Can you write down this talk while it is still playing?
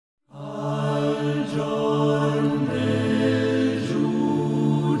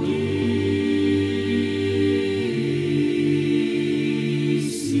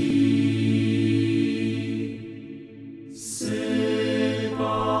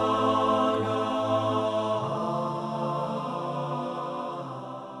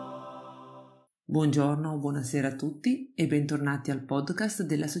Buongiorno o buonasera a tutti e bentornati al podcast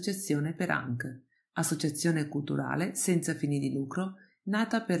dell'Associazione per, associazione culturale senza fini di lucro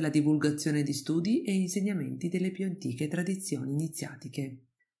nata per la divulgazione di studi e insegnamenti delle più antiche tradizioni iniziatiche.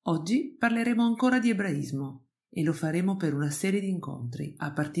 Oggi parleremo ancora di ebraismo e lo faremo per una serie di incontri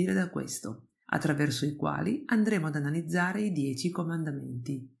a partire da questo, attraverso i quali andremo ad analizzare i 10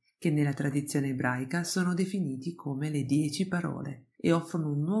 comandamenti, che nella tradizione ebraica sono definiti come le 10 parole e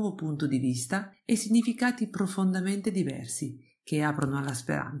offrono un nuovo punto di vista e significati profondamente diversi che aprono alla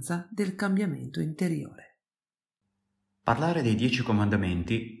speranza del cambiamento interiore. Parlare dei 10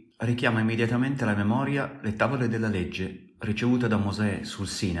 Comandamenti richiama immediatamente alla memoria le tavole della legge ricevute da Mosè sul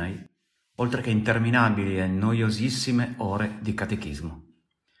Sinai, oltre che interminabili e noiosissime ore di catechismo.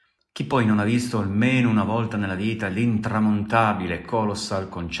 Chi poi non ha visto almeno una volta nella vita l'intramontabile colossal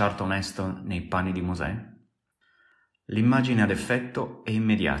concerto onesto nei panni di Mosè? L'immagine ad effetto è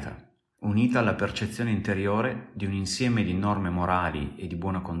immediata, unita alla percezione interiore di un insieme di norme morali e di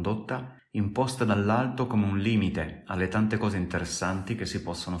buona condotta imposte dall'alto come un limite alle tante cose interessanti che si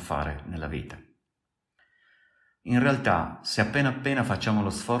possono fare nella vita. In realtà, se appena facciamo lo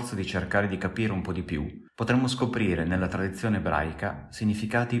sforzo di cercare di capire un po' di più, potremmo scoprire nella tradizione ebraica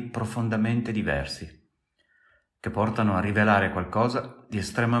significati profondamente diversi, che portano a rivelare qualcosa di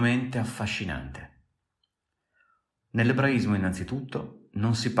estremamente affascinante. Nell'ebraismo, innanzitutto,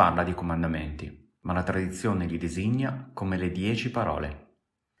 non si parla di comandamenti, ma la tradizione li designa come le 10 parole.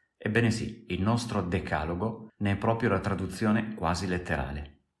 Ebbene sì, il nostro decalogo ne è proprio la traduzione quasi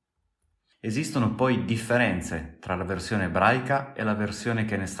letterale. Esistono poi differenze tra la versione ebraica e la versione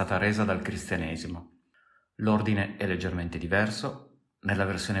che ne è stata resa dal cristianesimo. L'ordine è leggermente diverso, nella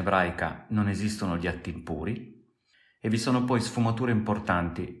versione ebraica non esistono gli atti impuri, e vi sono poi sfumature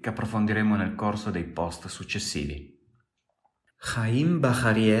importanti che approfondiremo nel corso dei post successivi. Chaim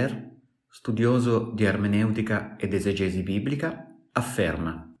Bacharier, studioso di ermeneutica ed esegesi biblica,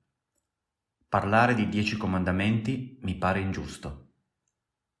 afferma: parlare di 10 comandamenti mi pare ingiusto.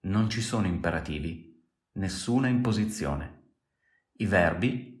 Non ci sono imperativi, nessuna imposizione. I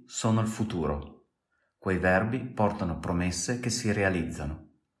verbi sono il futuro. Quei verbi portano promesse che si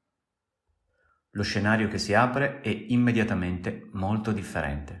realizzano. Lo scenario che si apre è immediatamente molto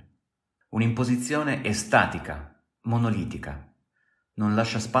differente. Un'imposizione è statica, monolitica. Non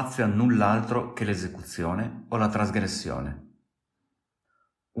lascia spazio a null'altro che l'esecuzione o la trasgressione.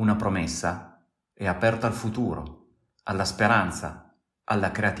 Una promessa è aperta al futuro, alla speranza,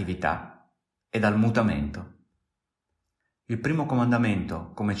 alla creatività ed al mutamento. Il primo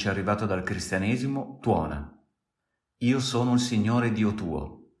comandamento, come ci è arrivato dal cristianesimo, tuona: Io sono il Signore Dio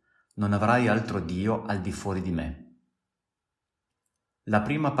tuo, non avrai altro Dio al di fuori di me. La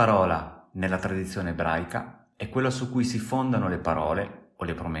prima parola nella tradizione ebraica è quella su cui si fondano le parole o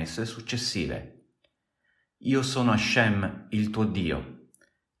le promesse successive. Io sono Hashem, il tuo Dio,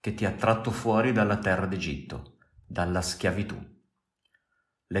 che ti ha tratto fuori dalla terra d'Egitto, dalla schiavitù.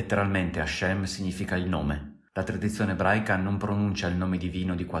 Letteralmente Hashem significa il nome. La tradizione ebraica non pronuncia il nome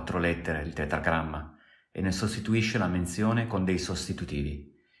divino di 4 lettere, il tetragramma, e ne sostituisce la menzione con dei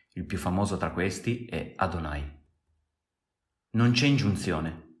sostitutivi. Il più famoso tra questi è Adonai. Non c'è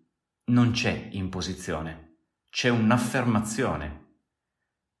ingiunzione, non c'è imposizione, c'è un'affermazione.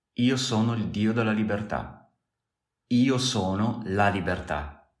 Io sono il Dio della libertà. Io sono la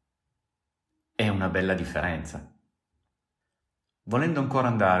libertà. È una bella differenza. Volendo ancora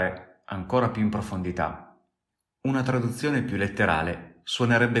andare ancora più in profondità, una traduzione più letterale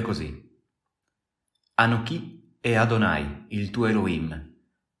suonerebbe così: Anochi è Adonai, il tuo Elohim,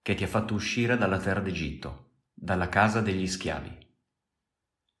 che ti ha fatto uscire dalla terra d'Egitto, dalla casa degli schiavi.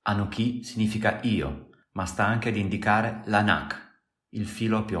 Anochi significa io, ma sta anche ad indicare l'Anak, il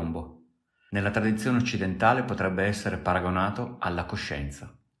filo a piombo. Nella tradizione occidentale potrebbe essere paragonato alla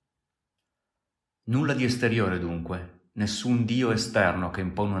coscienza. Nulla di esteriore dunque, nessun Dio esterno che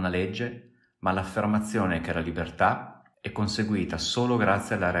impone una legge, ma l'affermazione che la libertà è conseguita solo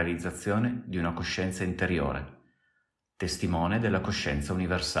grazie alla realizzazione di una coscienza interiore, testimone della coscienza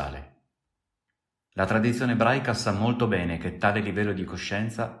universale. La tradizione ebraica sa molto bene che tale livello di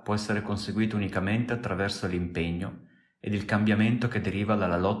coscienza può essere conseguito unicamente attraverso l'impegno ed il cambiamento che deriva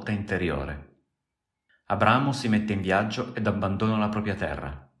dalla lotta interiore. Abramo si mette in viaggio ed abbandona la propria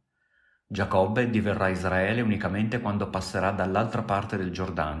terra. Giacobbe diverrà Israele unicamente quando passerà dall'altra parte del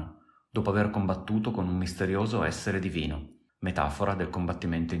Giordano, dopo aver combattuto con un misterioso essere divino, metafora del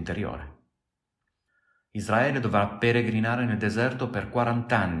combattimento interiore. Israele dovrà peregrinare nel deserto per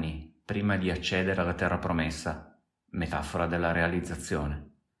 40 anni prima di accedere alla terra promessa, metafora della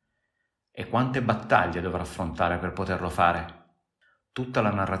realizzazione. E quante battaglie dovrà affrontare per poterlo fare? Tutta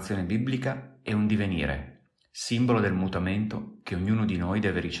la narrazione biblica è un divenire, simbolo del mutamento che ognuno di noi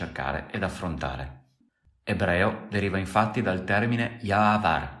deve ricercare ed affrontare. Ebreo deriva infatti dal termine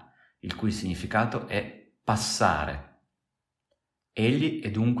ya'avar, il cui significato è passare. Egli è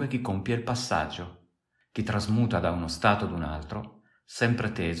dunque chi compie il passaggio, chi trasmuta da uno stato ad un altro,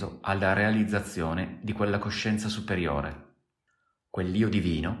 sempre teso alla realizzazione di quella coscienza superiore, quell'io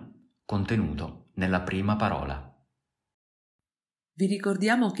divino contenuto nella prima parola. Vi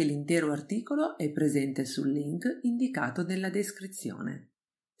ricordiamo che l'intero articolo è presente sul link indicato nella descrizione.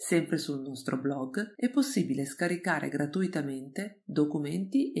 Sempre sul nostro blog è possibile scaricare gratuitamente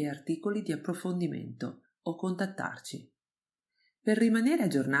documenti e articoli di approfondimento o contattarci. Per rimanere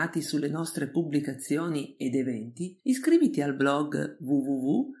aggiornati sulle nostre pubblicazioni ed eventi, iscriviti al blog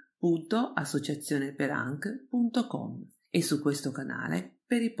www.associazioneperanc.com e su questo canale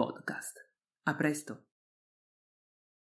per i podcast. A presto!